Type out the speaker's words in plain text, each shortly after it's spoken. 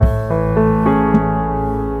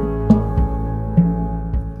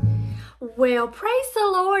Well, praise the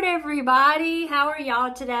Lord, everybody. How are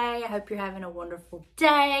y'all today? I hope you're having a wonderful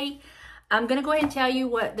day. I'm going to go ahead and tell you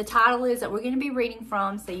what the title is that we're going to be reading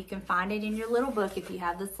from so you can find it in your little book. If you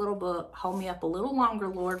have this little book, Hold Me Up a Little Longer,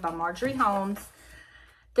 Lord, by Marjorie Holmes.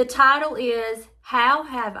 The title is, How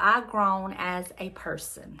Have I Grown as a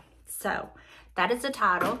Person? So, that is the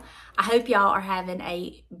title. I hope y'all are having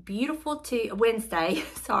a beautiful Wednesday.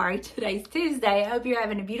 Sorry, today's Tuesday. I hope you're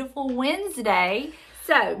having a beautiful Wednesday.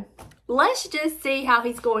 So, let's just see how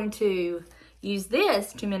he's going to use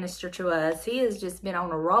this to minister to us. He has just been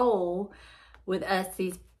on a roll with us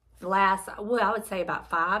these last, well, I would say about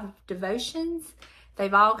 5 devotions.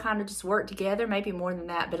 They've all kind of just worked together, maybe more than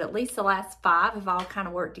that, but at least the last 5 have all kind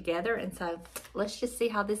of worked together. And so let's just see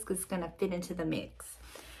how this is going to fit into the mix.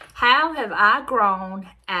 How have I grown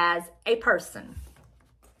as a person?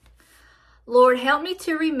 Lord, help me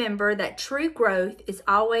to remember that true growth is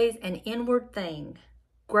always an inward thing.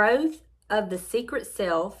 Growth of the secret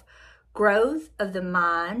self, growth of the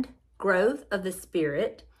mind, growth of the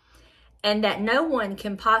spirit, and that no one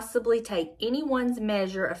can possibly take anyone's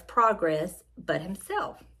measure of progress but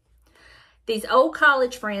himself. These old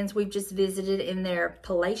college friends we've just visited in their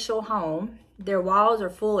palatial home, their walls are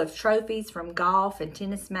full of trophies from golf and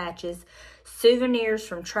tennis matches, souvenirs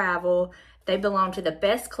from travel. They belong to the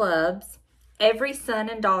best clubs. Every son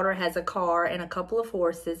and daughter has a car and a couple of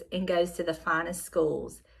horses and goes to the finest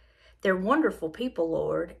schools. They're wonderful people,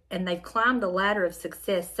 Lord, and they've climbed the ladder of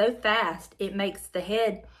success so fast it makes the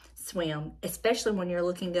head swim, especially when you're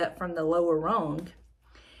looking up from the lower rung.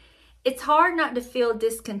 It's hard not to feel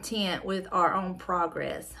discontent with our own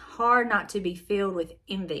progress, hard not to be filled with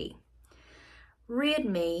envy.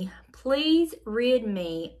 Please rid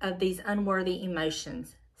me of these unworthy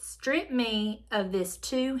emotions. Strip me of this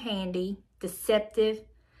too handy, deceptive,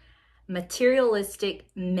 materialistic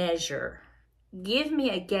measure. Give me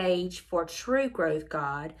a gauge for true growth,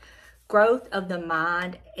 God, growth of the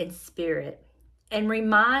mind and spirit. And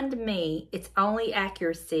remind me its only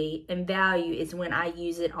accuracy and value is when I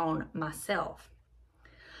use it on myself.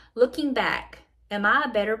 Looking back, am I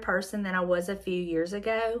a better person than I was a few years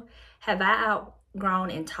ago? Have I outgrown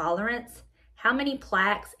intolerance? How many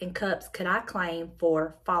plaques and cups could I claim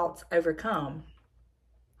for faults overcome?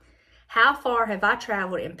 How far have I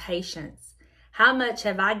traveled in patience? How much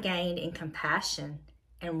have I gained in compassion?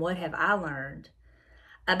 And what have I learned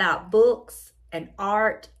about books and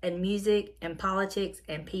art and music and politics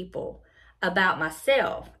and people, about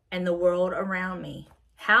myself and the world around me?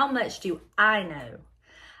 How much do I know?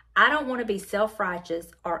 I don't want to be self-righteous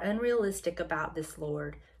or unrealistic about this,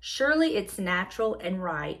 Lord. Surely it's natural and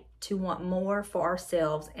right to want more for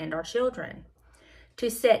ourselves and our children, to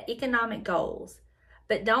set economic goals.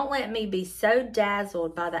 But don't let me be so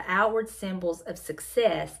dazzled by the outward symbols of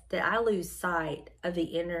success that I lose sight of the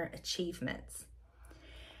inner achievements.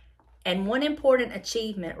 And one important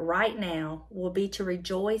achievement right now will be to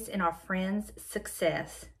rejoice in our friends'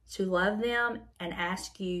 success, to love them and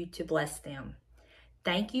ask you to bless them.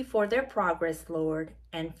 Thank you for their progress, Lord,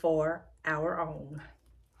 and for our own.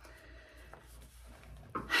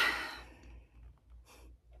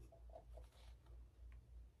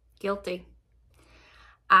 Guilty.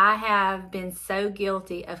 I have been so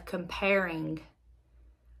guilty of comparing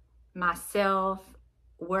myself,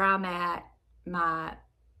 where I'm at, my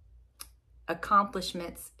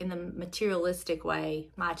accomplishments in the materialistic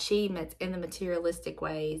way, my achievements in the materialistic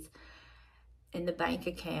ways, in the bank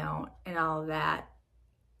account and all of that,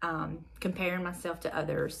 comparing myself to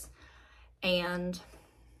others. And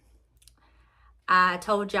I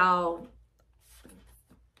told y'all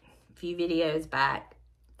a few videos back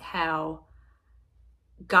how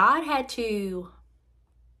God had to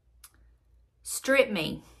strip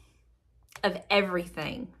me of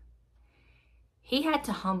everything. He had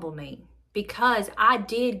to humble me because I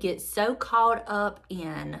did get so caught up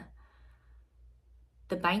in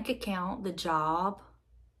the bank account, the job,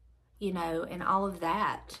 you know, and all of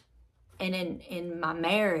that. And in my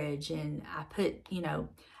marriage, and I put, you know,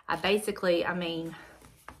 I mean,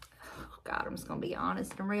 oh God, I'm just going to be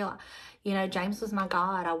honest and real. You know, James was my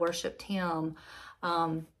God. I worshiped him.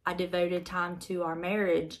 I devoted time to our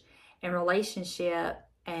marriage and relationship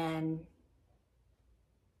and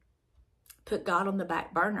put God on the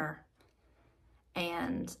back burner.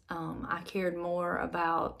 And I cared more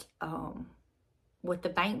about what the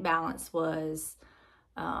bank balance was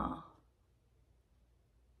and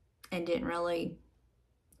didn't really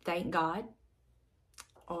thank God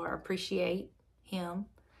or appreciate him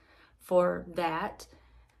for that.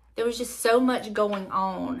 There was just so much going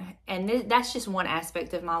on, and that's just one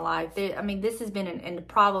aspect of my life. This has been a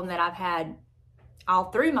problem that I've had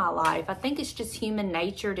all through my life. I think it's just human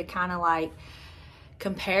nature to kind of like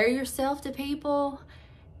compare yourself to people,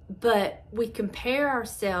 but we compare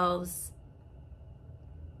ourselves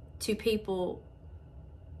to people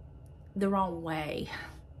the wrong way.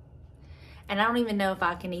 And I don't even know if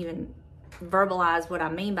I can even verbalize what I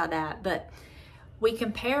mean by that, but we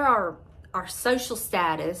compare our social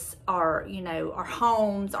status, our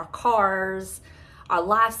homes, our cars, our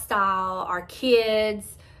lifestyle, our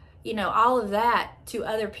kids, all of that to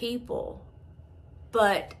other people.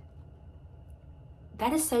 But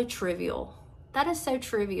that is so trivial. That is so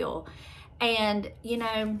trivial. And,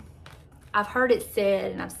 I've heard it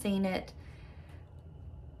said and I've seen it,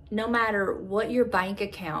 no matter what your bank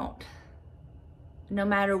account, no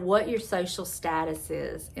matter what your social status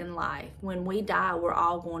is in life, when we die, we're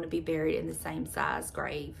all going to be buried in the same size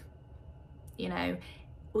grave.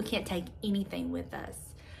 We can't take anything with us.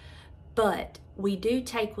 But we do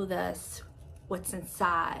take with us what's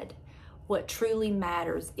inside. What truly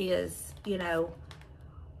matters is,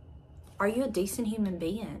 are you a decent human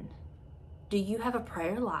being? Do you have a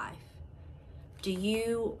prayer life? Do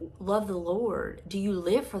you love the Lord? Do you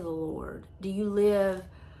live for the Lord? Do you live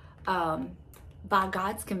by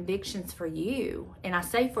God's convictions for you? And I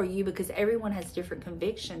say for you because everyone has different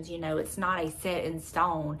convictions. It's not a set in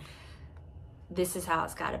stone. This is how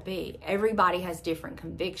it's got to be. Everybody has different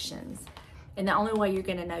convictions. And the only way you're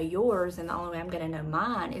going to know yours, and the only way I'm going to know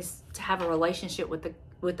mine, is to have a relationship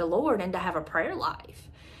with the Lord and to have a prayer life.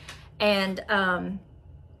 And I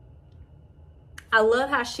love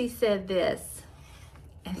how she said this.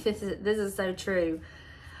 And this is so true.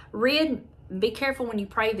 Be careful when you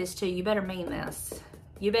pray this too. You better mean this.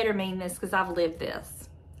 You better mean this, because I've lived this.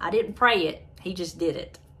 I didn't pray it. He just did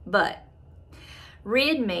it. But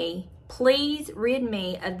please rid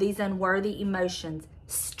me of these unworthy emotions.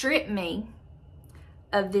 Strip me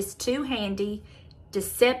of this too-handy,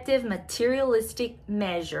 deceptive, materialistic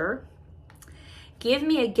measure. Give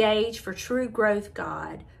me a gauge for true growth,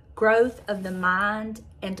 God, growth of the mind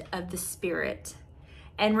and of the spirit.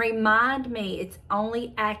 And remind me its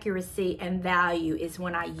only accuracy and value is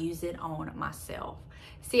when I use it on myself.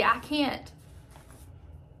 See, I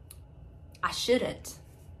shouldn't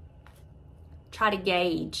try to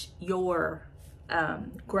gauge your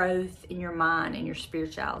growth in your mind and your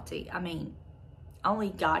spirituality. I mean,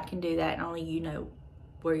 only God can do that, and only you know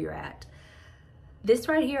where you're at. This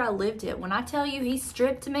right here, I lived it. When I tell you he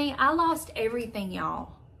stripped me, I lost everything,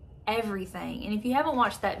 y'all. Everything. And if you haven't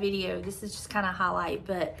watched that video, this is just kind of highlight,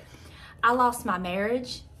 but I lost my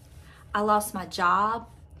marriage. I lost my job.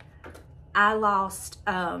 I lost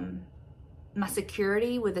my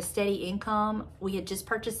security with a steady income. We had just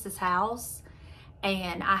purchased this house,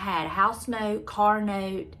 and I had a house note, car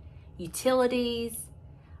note, utilities.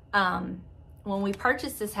 When we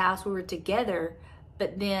purchased this house, we were together,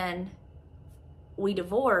 but then we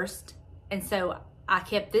divorced, and so I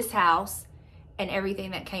kept this house and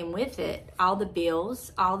everything that came with it, all the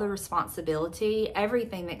bills, all the responsibility,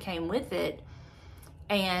 everything that came with it.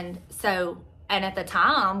 And at the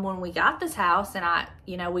time when we got this house and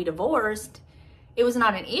we divorced, it was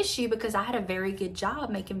not an issue because I had a very good job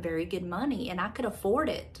making very good money and I could afford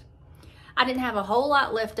it. I didn't have a whole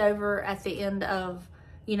lot left over at the end of,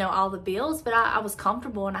 all the bills, but I was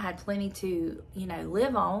comfortable and I had plenty to,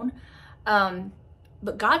 live on.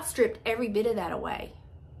 But God stripped every bit of that away.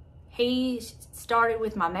 He started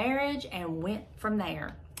with my marriage and went from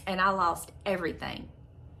there, and I lost everything.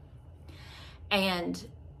 And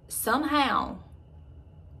somehow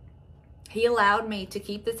he allowed me to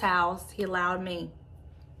keep this house. He allowed me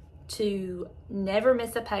to never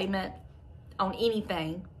miss a payment on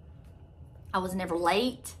anything. I was never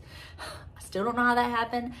late. I still don't know how that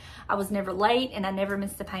happened. I was never late, and I never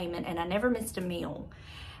missed a payment, and I never missed a meal.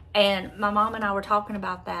 And my mom and I were talking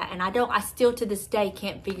about that, and I still to this day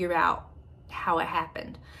can't figure out how it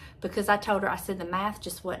happened, because I told her, I said, the math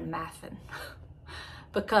just wasn't mathing.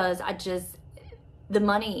 Because the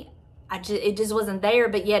money, it just wasn't there,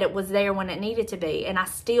 but yet it was there when it needed to be. And I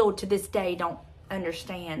still to this day don't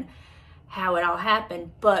understand how it all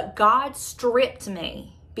happened. But God stripped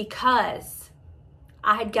me because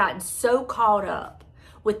I had gotten so caught up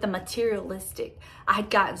with the materialistic. I had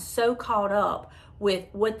gotten so caught up with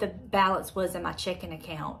what the balance was in my checking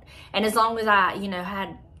account. And as long as I,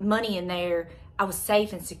 had money in there, I was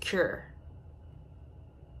safe and secure.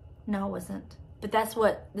 No, I wasn't. But that's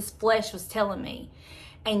what this flesh was telling me.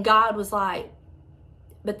 And God was like,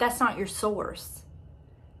 but that's not your source.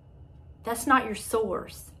 That's not your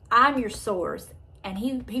source. I'm your source. And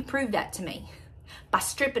he proved that to me by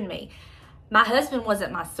stripping me. My husband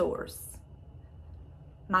wasn't my source.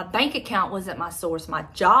 My bank account wasn't my source. My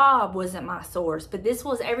job wasn't my source. But this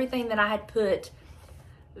was everything that I had put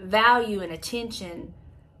value and attention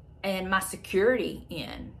and my security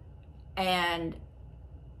in. And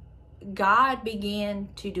God began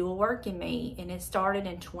to do a work in me, and it started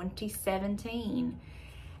in 2017.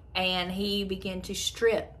 And he began to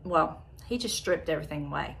strip, well, he just stripped everything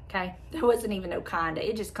away, okay? There wasn't even no kinda.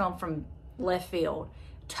 It just come from left field.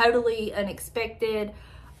 Totally unexpected.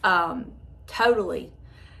 Totally.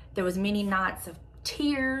 There was many nights of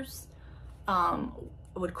tears. I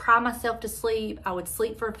would cry myself to sleep. I would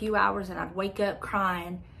sleep for a few hours and I'd wake up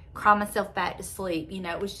crying, cry myself back to sleep. You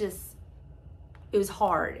know, it was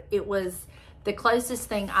hard. It was the closest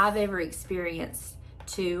thing I've ever experienced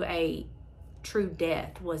to a true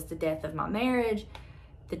death was the death of my marriage,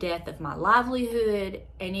 the death of my livelihood,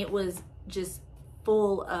 and it was just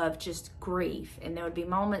full of just grief. And there would be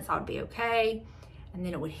moments I would be okay, and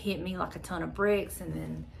then it would hit me like a ton of bricks, and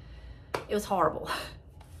then it was horrible.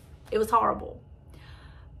 It was horrible.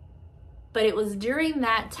 But it was during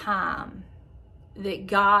that time that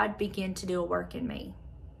God began to do a work in me.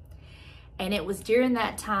 And it was during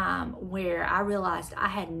that time where I realized I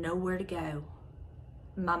had nowhere to go.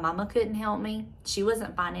 My mama couldn't help me. She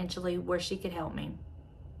wasn't financially where she could help me.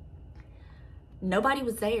 Nobody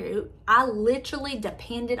was there. I literally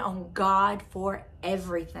depended on God for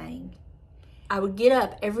everything. I would get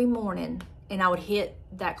up every morning and I would hit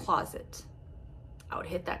that closet. I would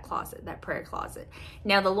hit that closet, that prayer closet.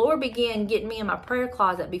 Now, the Lord began getting me in my prayer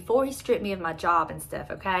closet before he stripped me of my job and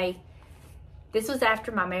stuff, okay? This was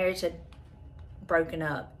after my marriage had broken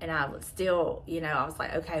up, and I was still, you know, I was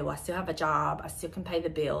like, okay, well, I still have a job. I still can pay the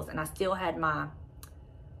bills, and I still had my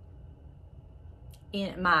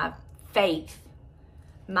faith,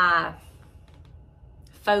 my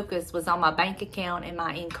focus was on my bank account and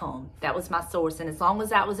my income. That was my source, and as long as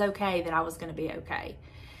that was okay, then I was going to be okay.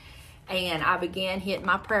 And I began hitting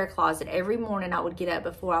my prayer closet. Every morning I would get up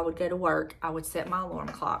before I would go to work. I would set my alarm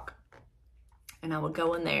clock, and I would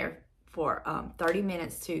go in there for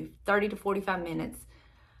 30 to 45 minutes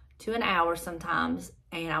to an hour sometimes,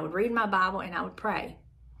 and I would read my Bible and I would pray.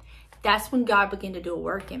 That's when God began to do a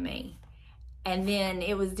work in me. And then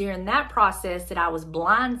it was during that process that I was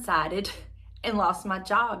blindsided and lost my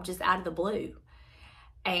job just out of the blue,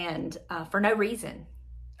 and for no reason.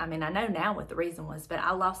 I mean, I know now what the reason was, but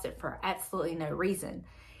I lost it for absolutely no reason.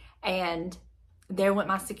 And there went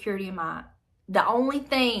my security in the only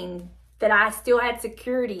thing that I still had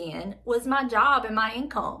security in was my job and my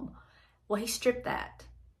income. Well, he stripped that.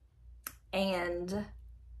 And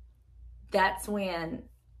that's when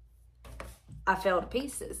I fell to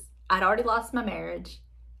pieces. I'd already lost my marriage,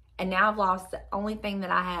 and now I've lost the only thing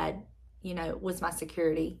that I had, you know, was my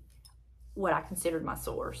security, what I considered my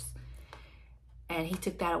source. And he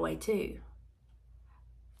took that away too.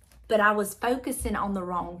 But I was focusing on the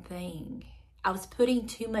wrong thing. I was putting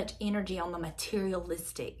too much energy on the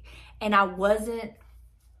materialistic, and I wasn't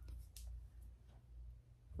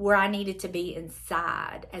where I needed to be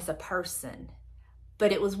inside as a person.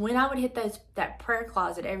 But it was when I would hit that prayer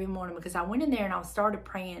closet every morning, because I went in there and I started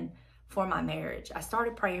praying for my marriage. I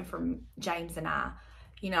started praying for James and I.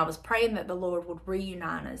 You know, I was praying that the Lord would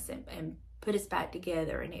reunite us and put us back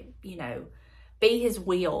together, and it, you know, be his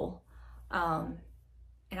will. And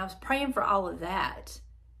I was praying for all of that.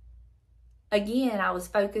 Again, I was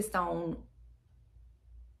focused on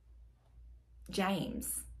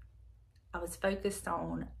James. I was focused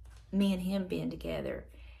on me and him being together.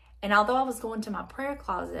 And although I was going to my prayer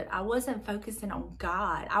closet, I wasn't focusing on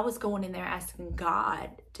God. I was going in there asking God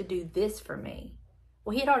to do this for me.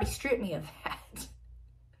 Well, he had already stripped me of that,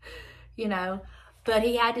 you know, but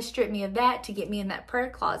he had to strip me of that to get me in that prayer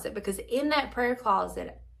closet, because in that prayer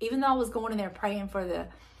closet, even though I was going in there praying for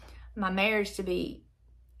my marriage to be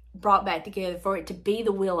brought back together, for it to be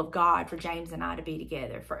the will of God for James and I to be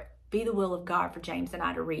together, for it to be the will of God for James and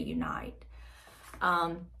I to reunite.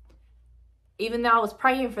 Even though I was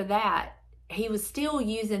praying for that, he was still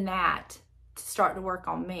using that to start to work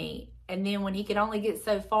on me. And then when he could only get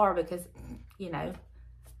so far, because, you know,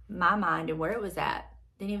 my mind and where it was at,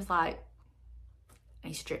 then he was like,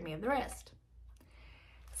 he stripped me of the rest.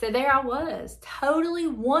 So there I was, totally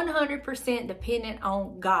 100% dependent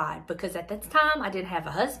on God, because at that time I didn't have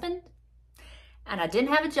a husband and I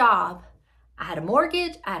didn't have a job. I had a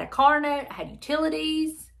mortgage, I had a car note, I had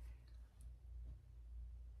utilities.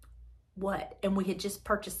 What? And we had just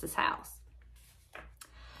purchased this house.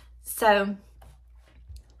 So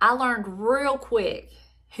I learned real quick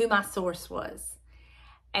who my source was.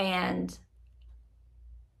 And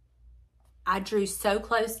I drew so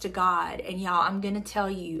close to God. And y'all, I'm going to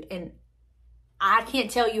tell you, and I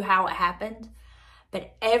can't tell you how it happened,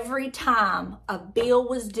 But every time a bill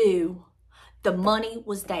was due, the money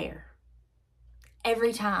was there.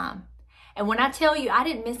 Every time. And when I tell you, I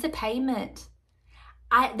didn't miss a payment.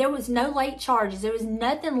 There was no late charges. There was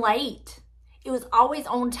nothing late. It was always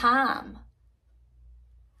on time.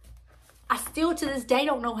 I still to this day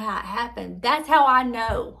don't know how it happened. That's how I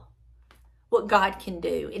know what God can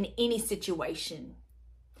do in any situation.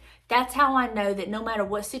 That's how I know that no matter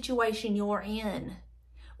what situation you're in,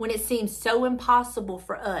 when it seems so impossible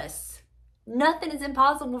for us, nothing is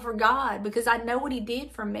impossible for God, because I know what he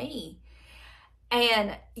did for me.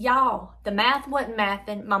 And y'all, the math wasn't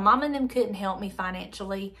mathing. My mom and them couldn't help me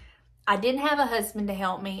financially. I didn't have a husband to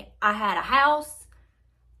help me. I had a house,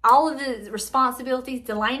 all of the responsibilities.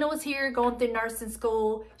 Delana was here going through nursing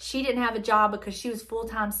school. She didn't have a job because she was a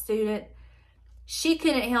full-time student. She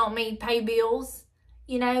couldn't help me pay bills.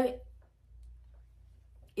 You know,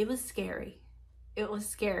 it was scary. It was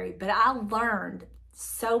scary. But I learned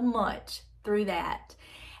so much through that.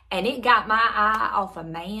 And it got my eye off of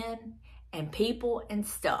man and people and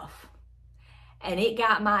stuff. And it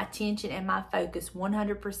got my attention and my focus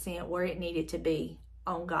 100% where it needed to be,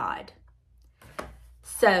 on God.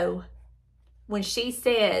 So when she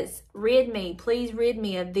says, rid me, please rid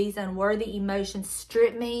me of these unworthy emotions,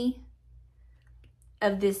 strip me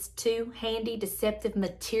of this too handy, deceptive,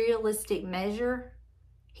 materialistic measure,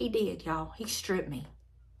 he did, y'all. He stripped me.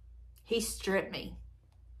 He stripped me.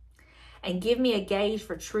 And give me a gauge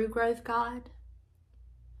for true growth, God.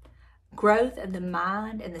 Growth of the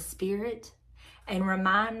mind and the spirit. And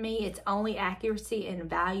remind me its only accuracy and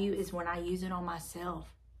value is when I use it on myself.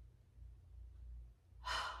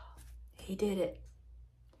 He did it.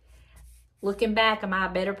 Looking back, am I a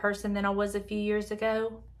better person than I was a few years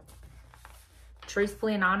ago?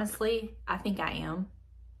 Truthfully and honestly, I think I am.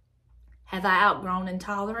 Have I outgrown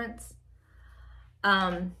intolerance?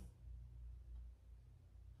 I'm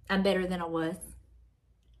better than I was.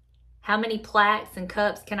 How many plaques and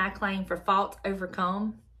cups can I claim for faults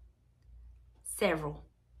overcome? Several.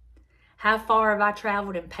 How far have I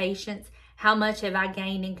traveled in patience? How much have I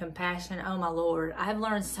gained in compassion? Oh my Lord, I have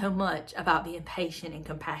learned so much about being patient and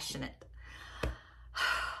compassionate.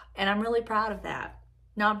 And I'm really proud of that.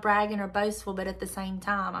 Not bragging or boastful, but at the same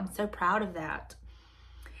time, I'm so proud of that.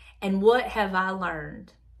 And what have I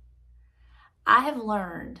learned? I have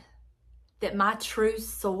learned that my true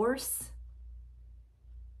source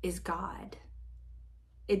is God.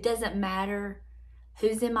 It doesn't matter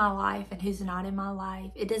who's in my life and who's not in my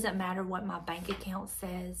life. It doesn't matter what my bank account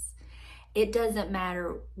says. It doesn't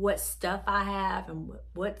matter what stuff I have and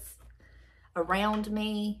what's around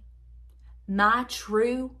me. My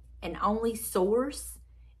true and only source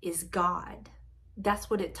is God. That's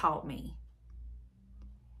what it taught me.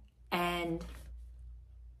 And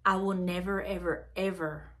I will never, ever,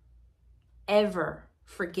 ever, ever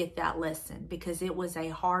forget that lesson, because it was a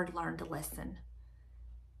hard learned lesson.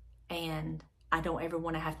 And I don't ever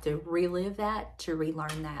want to have to relive that to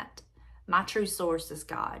relearn that. My true source is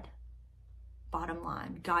God. Bottom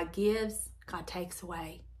line, God gives, God takes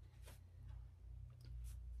away.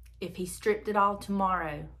 If he stripped it all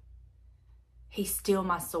tomorrow, he's still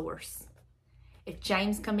my source. If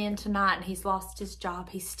James come in tonight and he's lost his job,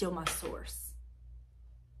 he's still my source.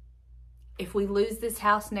 If we lose this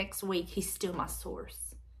house next week, he's still my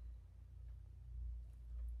source.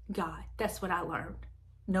 God, that's what I learned.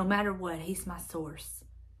 No matter what, he's my source.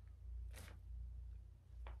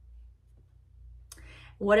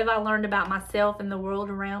 What have I learned about myself and the world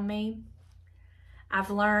around me? I've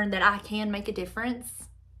learned that I can make a difference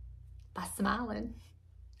by smiling.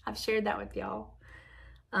 I've shared that with y'all.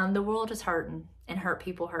 The world is hurting, and hurt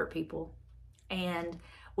people. And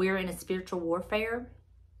we're in a spiritual warfare.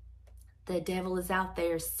 The devil is out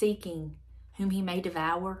there seeking whom he may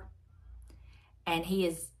devour. And he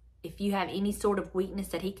is, if you have any sort of weakness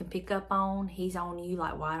that he can pick up on, he's on you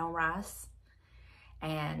like white on rice.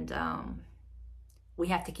 And we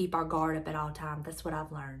have to keep our guard up at all times. That's what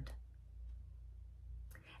I've learned.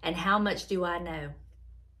 And how much do I know?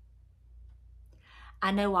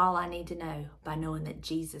 I know all I need to know by knowing that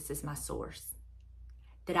Jesus is my source.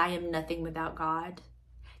 That I am nothing without God.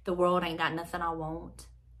 The world ain't got nothing I want.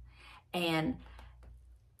 And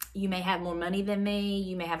you may have more money than me.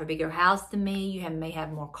 You may have a bigger house than me. You may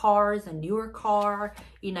have more cars, a newer car.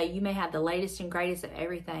 You know, you may have the latest and greatest of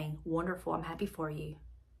everything. Wonderful. I'm happy for you.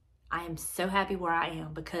 I am so happy where I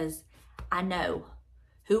am, because I know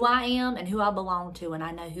who I am and who I belong to, and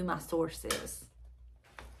I know who my source is.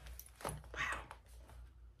 Wow.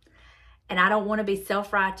 And I don't want to be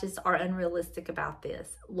self-righteous or unrealistic about this.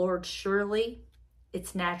 Lord, surely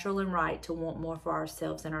it's natural and right to want more for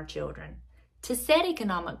ourselves and our children, to set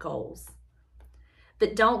economic goals.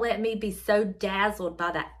 But don't let me be so dazzled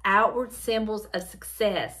by the outward symbols of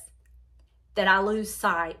success that I lose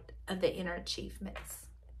sight of the inner achievements.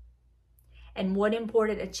 And what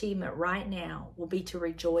important achievement right now will be to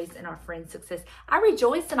rejoice in our friends' success. I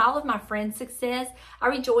rejoice in all of my friends' success. I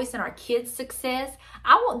rejoice in our kids' success.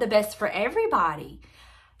 I want the best for everybody.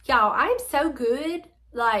 Y'all, I am so good.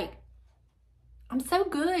 Like, I'm so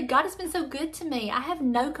good. God has been so good to me. I have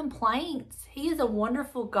no complaints. He is a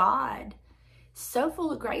wonderful God, so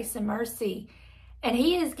full of grace and mercy. And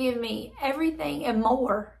He has given me everything and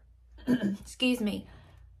more, excuse me,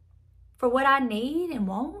 for what I need and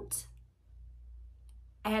want.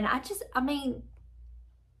 And I mean,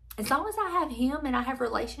 as long as I have Him and I have a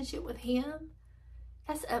relationship with Him,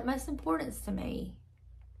 that's utmost importance to me.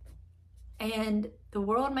 And the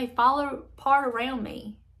world may fall apart around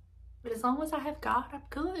me, but as long as I have God, I'm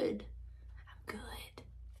good. I'm good.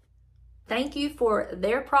 Thank you for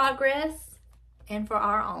their progress and for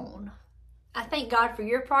our own. I thank God for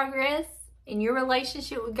your progress in your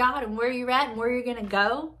relationship with God and where you're at and where you're going to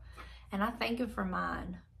go. And I thank Him for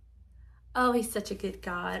mine. Oh, He's such a good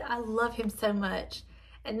God. I love Him so much.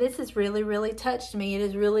 And this has really, really touched me. It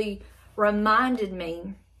has really reminded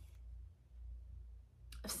me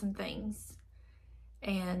of some things.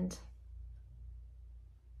 And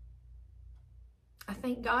I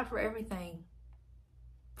thank God for everything.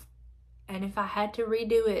 And if I had to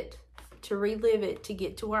redo it, to relive it, to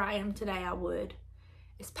get to where I am today, I would.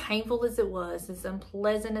 As painful as it was, as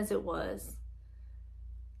unpleasant as it was,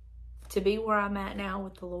 to be where I'm at now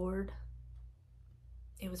with the Lord,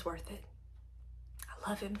 it was worth it. I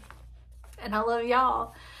love Him. And I love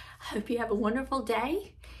y'all. I hope you have a wonderful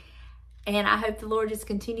day. And I hope the Lord just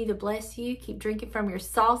continue to bless you. Keep drinking from your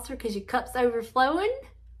saucer because your cup's overflowing.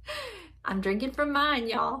 I'm drinking from mine,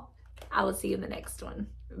 y'all. I will see you in the next one.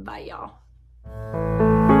 Bye, y'all.